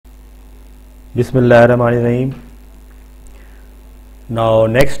Bismillahirrahmanirrahim. Now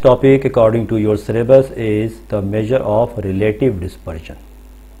next topic according to your syllabus is the measure of relative dispersion.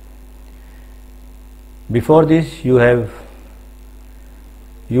 Before this you have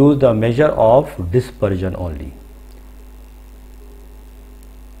used the measure of dispersion only.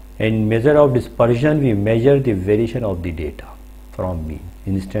 In measure of dispersion we measure the variation of the data from mean.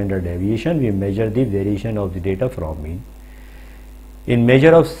 In standard deviation we measure the variation of the data from mean. In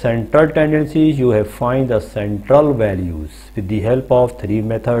measure of central tendencies, you have find the central values with the help of three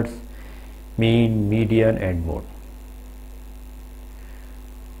methods: mean, median and mode.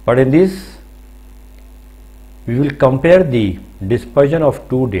 But in this, we will compare the dispersion of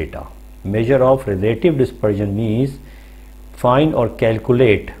two data. Measure of relative dispersion means find or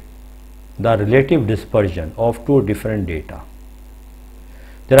calculate the relative dispersion of two different data.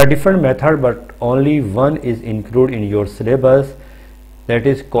 There are different methods, but only one is included in your syllabus. That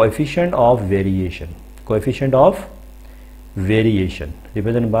is coefficient of variation. Coefficient of variation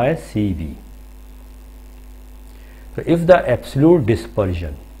represented by CV. So if the absolute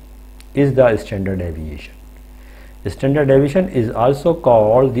dispersion is the standard deviation, the standard deviation is also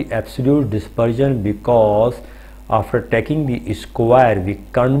called the absolute dispersion because after taking the square we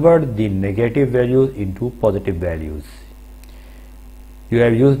convert the negative values into positive values. You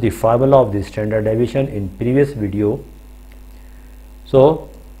have used the formula of the standard deviation in previous video. So,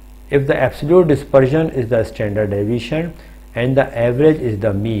 if the absolute dispersion is the standard deviation and the average is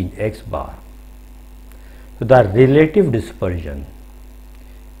the mean x bar, so the relative dispersion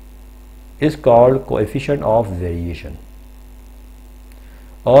is called coefficient of variation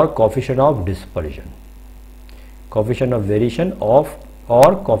or coefficient of dispersion. Coefficient of variation or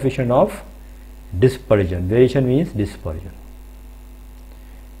coefficient of dispersion. Variation means dispersion.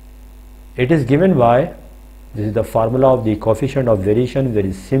 It is given by, this is the formula of the coefficient of variation,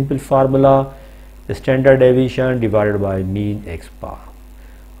 very simple formula: standard deviation divided by mean x bar,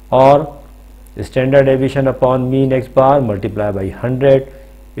 or standard deviation upon mean x bar multiplied by 100.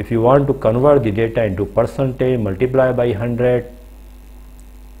 If you want to convert the data into percentage, multiply by 100,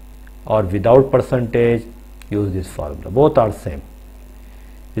 or without percentage, use this formula. Both are same.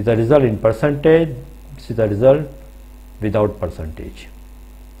 This is the result in percentage, this is the result without percentage.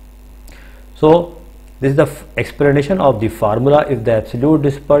 So this is the explanation of the formula. If the absolute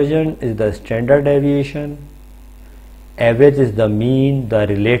dispersion is the standard deviation, average is the mean, the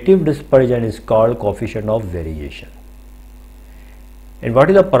relative dispersion is called coefficient of variation. And what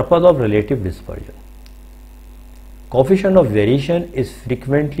is the purpose of relative dispersion? Coefficient of variation is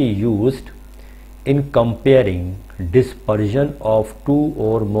frequently used in comparing dispersion of two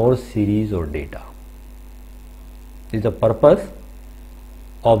or more series or data. This is the purpose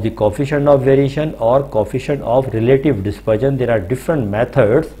of the coefficient of variation or coefficient of relative dispersion. There are different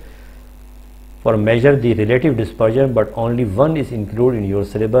methods for measure the relative dispersion, but only one is included in your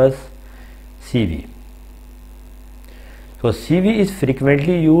syllabus, CV. So CV is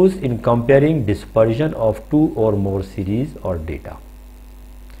frequently used in comparing dispersion of two or more series or data.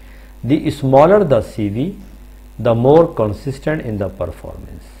 The smaller the CV, the more consistent in the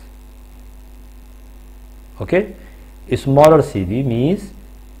performance. Okay, smaller CV means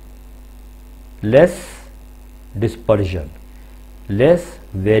less dispersion, less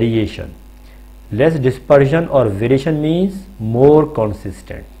variation. Less dispersion or variation means more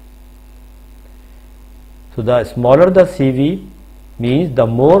consistent. So the smaller the CV means the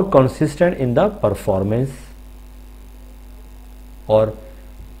more consistent in the performance or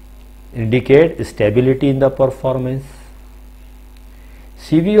indicate stability in the performance.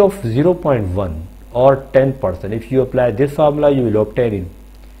 CV of 0.1 or 10%. If you apply this formula, you will obtain in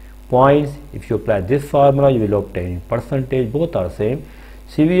points. If you apply this formula, you will obtain in percentage. Both are same.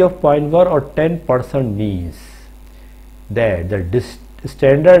 CV of 0.1 or 10% means that the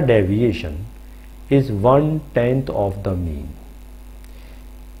standard deviation is 1/10 of the mean.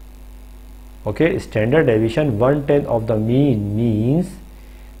 Okay, standard deviation 1/10 of the mean means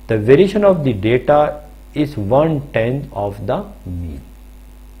the variation of the data is 1/10 of the mean.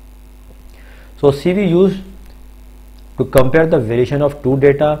 So CV used to compare the variation of two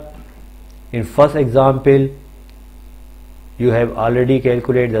data. In first example, you have already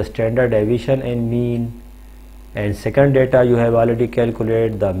calculated the standard deviation and mean, and second data you have already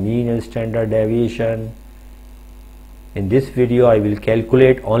calculated the mean and standard deviation. In this video I will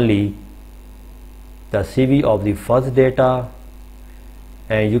calculate only the CV of the first data,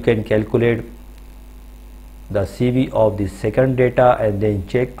 and you can calculate the CV of the second data and then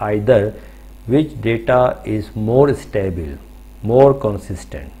check either which data is more stable, more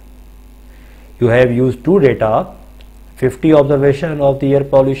consistent. You have used two data 50 observation of the air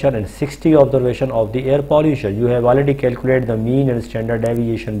pollution and 60 observation of the air pollution. You have already calculated the mean and standard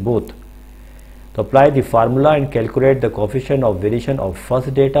deviation both. So apply the formula and calculate the coefficient of variation of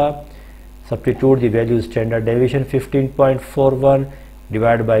first data. Substitute the value standard deviation 15.41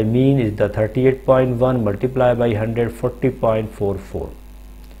 divided by mean is the 38.1 multiplied by 140.44.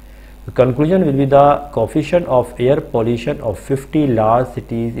 The conclusion will be the coefficient of air pollution of 50 large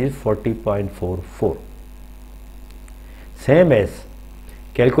cities is 40.44. Same as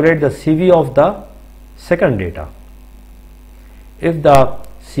calculate the CV of the second data. If the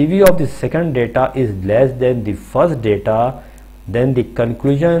CV of the second data is less than the first data, then the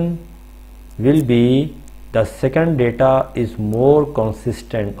conclusion will be the second data is more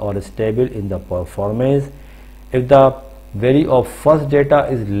consistent or stable in the performance. If the value of first data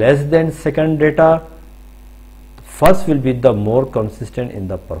is less than second data, first will be the more consistent in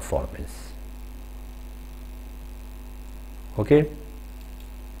the performance. Okay.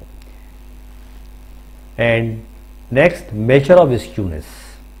 And next, measure of skewness.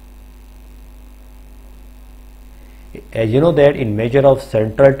 As you know that in measure of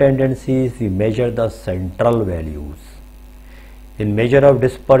central tendencies, we measure the central values. In measure of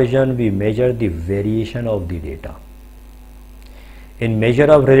dispersion, we measure the variation of the data. In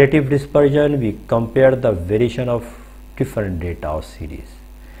measure of relative dispersion, we compare the variation of different data or series.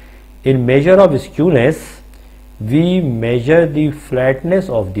 In measure of skewness, we measure the flatness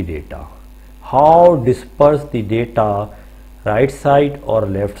of the data. How dispersed the data, right side or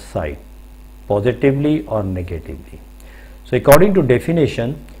left side, positively or negatively. So according to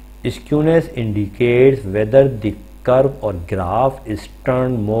definition, skewness indicates whether the curve or graph is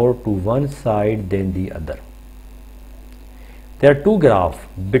turned more to one side than the other. There are two graphs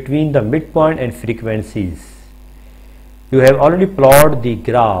between the midpoint and frequencies. You have already plotted the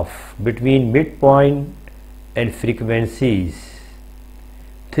graph between midpoint and frequencies.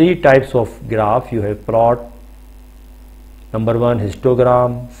 Three types of graph you have plotted. Number one,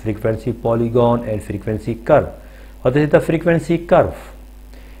 histogram, frequency polygon and frequency curve. Or this is the frequency curve.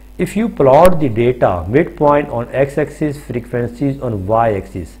 If you plot the data midpoint on x-axis, frequencies on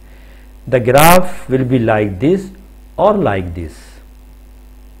y-axis, the graph will be like this or like this.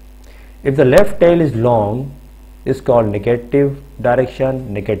 If the left tail is long, it's called negative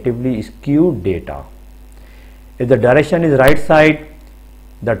direction, negatively skewed data. If the direction is right side,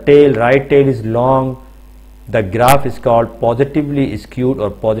 the tail, right tail is long, the graph is called positively skewed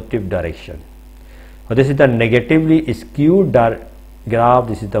or positive direction. So this is the negatively skewed graph,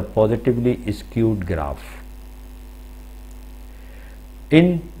 this is the positively skewed graph.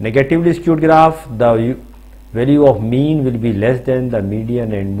 In negatively skewed graph, the value of mean will be less than the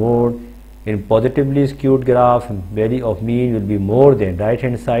median and mode. In positively skewed graph, value of mean will be more than, right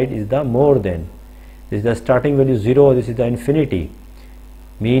hand side is the more than. This is the starting value 0, this is the infinity.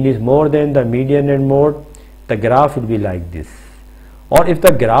 Mean is more than the median and mode, the graph will be like this. Or if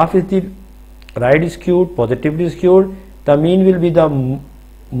the graph is the right skewed, positively skewed, the mean will be the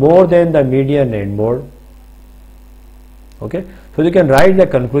more than the median and mode. Okay, so you can write the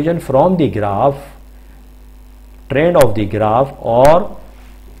conclusion from the graph, trend of the graph, or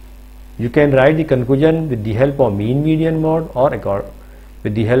you can write the conclusion with the help of mean, median, mode, or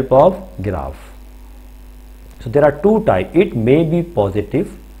with the help of graph. So there are two types. It may be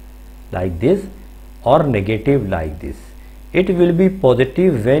positive like this or negative like this. It will be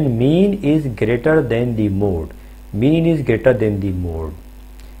positive when mean is greater than the mode. Mean is greater than the mode.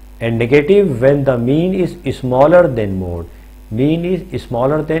 And negative when the mean is smaller than mode. Mean is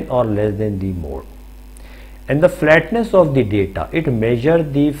smaller than or less than the mode. And the flatness of the data. It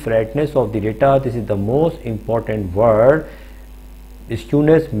measures the flatness of the data. This is the most important word.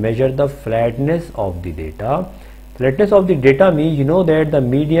 Skewness measure the flatness of the data. Flatness of the data means you know that the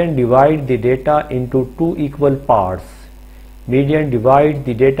median divides the data into two equal parts. Median divides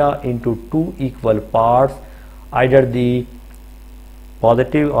the data into two equal parts, either the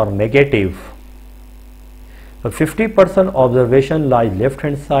positive or negative. So 50% observation lies left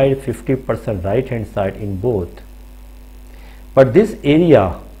hand side, 50% right hand side in both. But this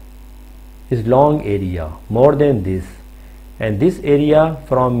area is long area, more than this. And this area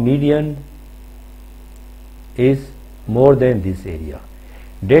from median is more than this area.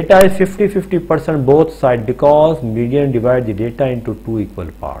 Data is 50% both sides because median divides the data into two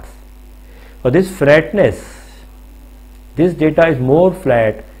equal parts. So this flatness, this data is more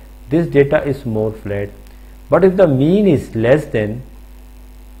flat, this data is more flat. But if the mean is less than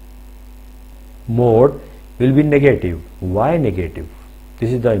mode, will be negative. Why negative?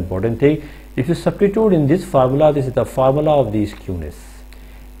 This is the important thing. If you substitute in this formula, this is the formula of the skewness.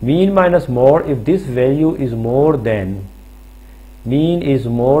 mean minus mode, if this value is more than, mean is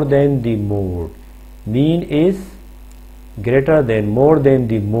more than the mode, mean is greater than, more than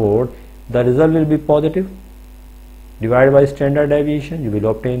the mode, the result will be positive. Divided by standard deviation, you will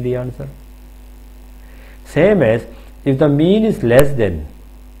obtain the answer. Same as if the mean is less than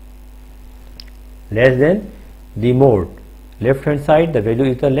the mode, left hand side the value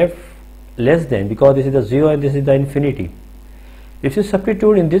is the less than, because this is the 0 and this is the infinity. If you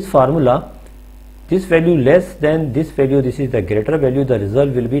substitute in this formula this value less than this value, this is the greater value, the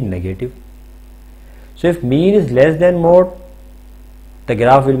result will be negative. So if mean is less than mode, the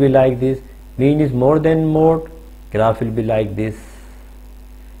graph will be like this. Mean is more than mode, graph will be like this,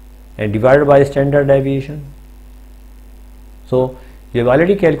 and divided by standard deviation. So you have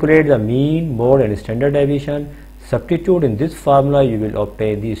already calculated the mean, mode and standard deviation. Substitute in this formula, you will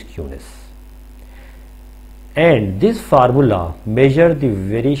obtain the skewness. And this formula measure the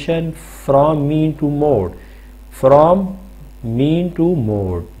variation from mean to mode. From mean to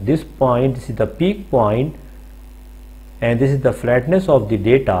mode, this point, this is the peak point and this is the flatness of the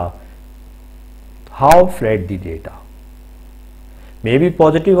data. How flat the data? Maybe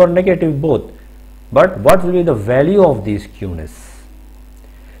positive or negative both, but what will be the value of the skewness?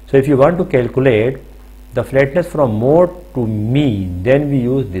 So if you want to calculate the flatness from mode to mean, then we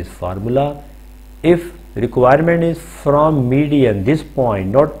use this formula. If requirement is from median, this point,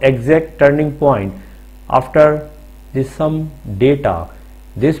 not exact turning point, after this some data,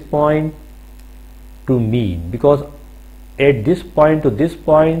 this point to mean, because at this point to this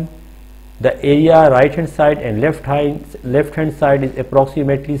point the area right hand side and left hand side is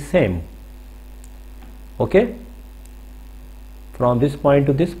approximately same, okay, from this point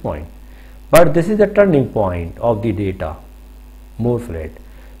to this point, but this is the turning point of the data, more flat.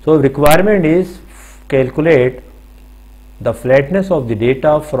 So requirement is calculate the flatness of the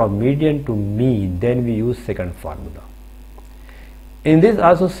data from median to mean, then we use second formula. In this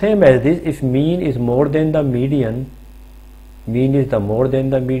also same as this, if mean is more than the median, mean is the more than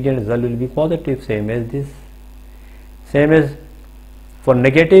the median, result will be positive, same as this. Same as for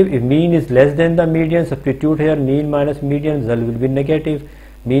negative, if mean is less than the median, substitute here mean minus median, result will be negative.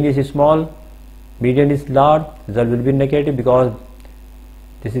 Mean is small, median is large, result will be negative because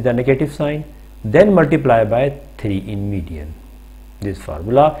this is the negative sign. Then multiply by 3 in median. This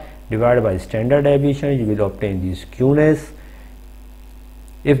formula divided by standard deviation, you will obtain the skewness.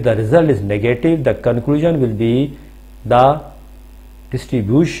 If the result is negative, the conclusion will be the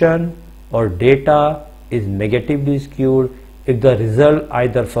distribution or data is negatively skewed. If the result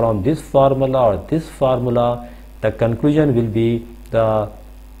either from this formula or this formula, the conclusion will be the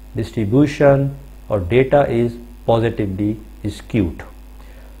distribution or data is positively skewed.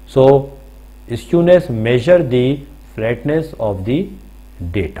 So skewness measure the flatness of the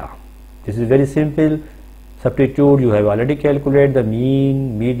data. This is very simple. Substitute, you have already calculated the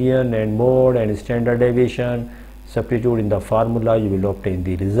mean, median and mode and standard deviation. Substitute in the formula, you will obtain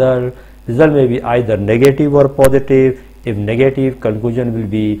the result. Result may be either negative or positive. If negative, conclusion will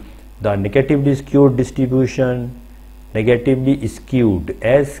be the negatively skewed distribution, negatively skewed,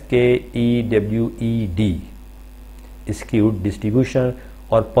 S-K-E-W-E-D, skewed distribution,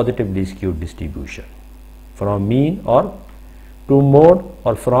 or positively skewed distribution from mean or to mode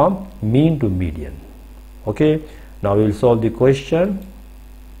or from mean to median. Okay, now we will solve the question.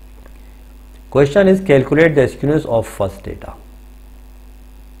 Question is calculate the skewness of first data.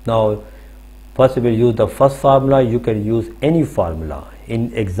 Now first we will use the first formula. You can use any formula.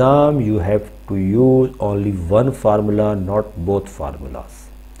 In exam you have to use only one formula, not both formulas.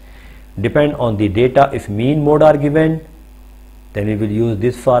 Depend on the data. If mean, mode are given, then we will use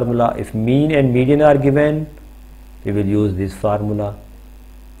this formula. If mean and median are given, we will use this formula.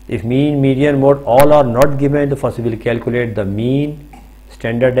 If mean, median, mode all are not given, then first we will calculate the mean,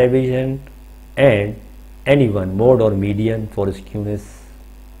 standard deviation and any one mode or median for skewness.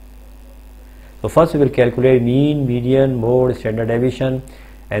 So first we will calculate mean, median, mode, standard deviation,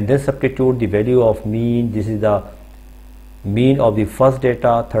 and then substitute the value of mean. This is the mean of the first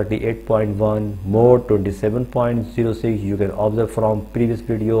data 38.1, mode 27.06. you can observe from previous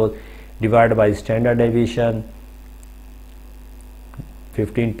videos, divided by standard deviation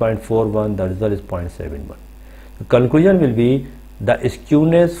 15.41, the result is 0.71. The conclusion will be the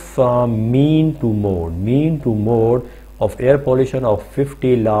skewness from mean to mode of air pollution of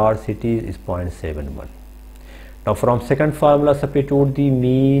 50 large cities is 0.71. Now from second formula, substitute the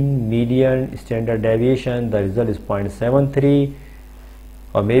mean, median, standard deviation, the result is 0.73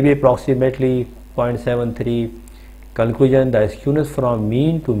 or maybe approximately 0.73. Conclusion, the skewness from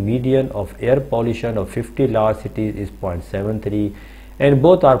mean to median of air pollution of 50 large cities is 0.73, and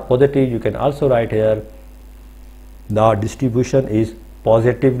both are positive, you can also write here the distribution is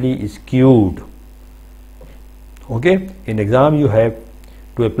positively skewed. Okay, in exam you have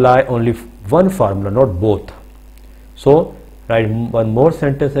to apply only one formula, not both. So write one more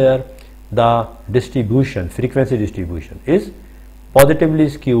sentence here, the distribution, frequency distribution is positively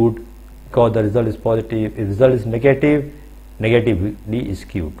skewed because the result is positive. If result is negative, negatively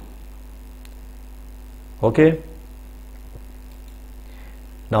skewed. Okay.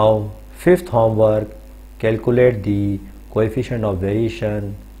 Now fifth homework, calculate the coefficient of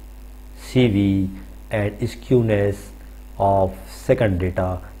variation, CV, and skewness of second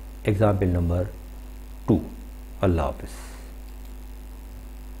data, example number 2. Allah Hafiz.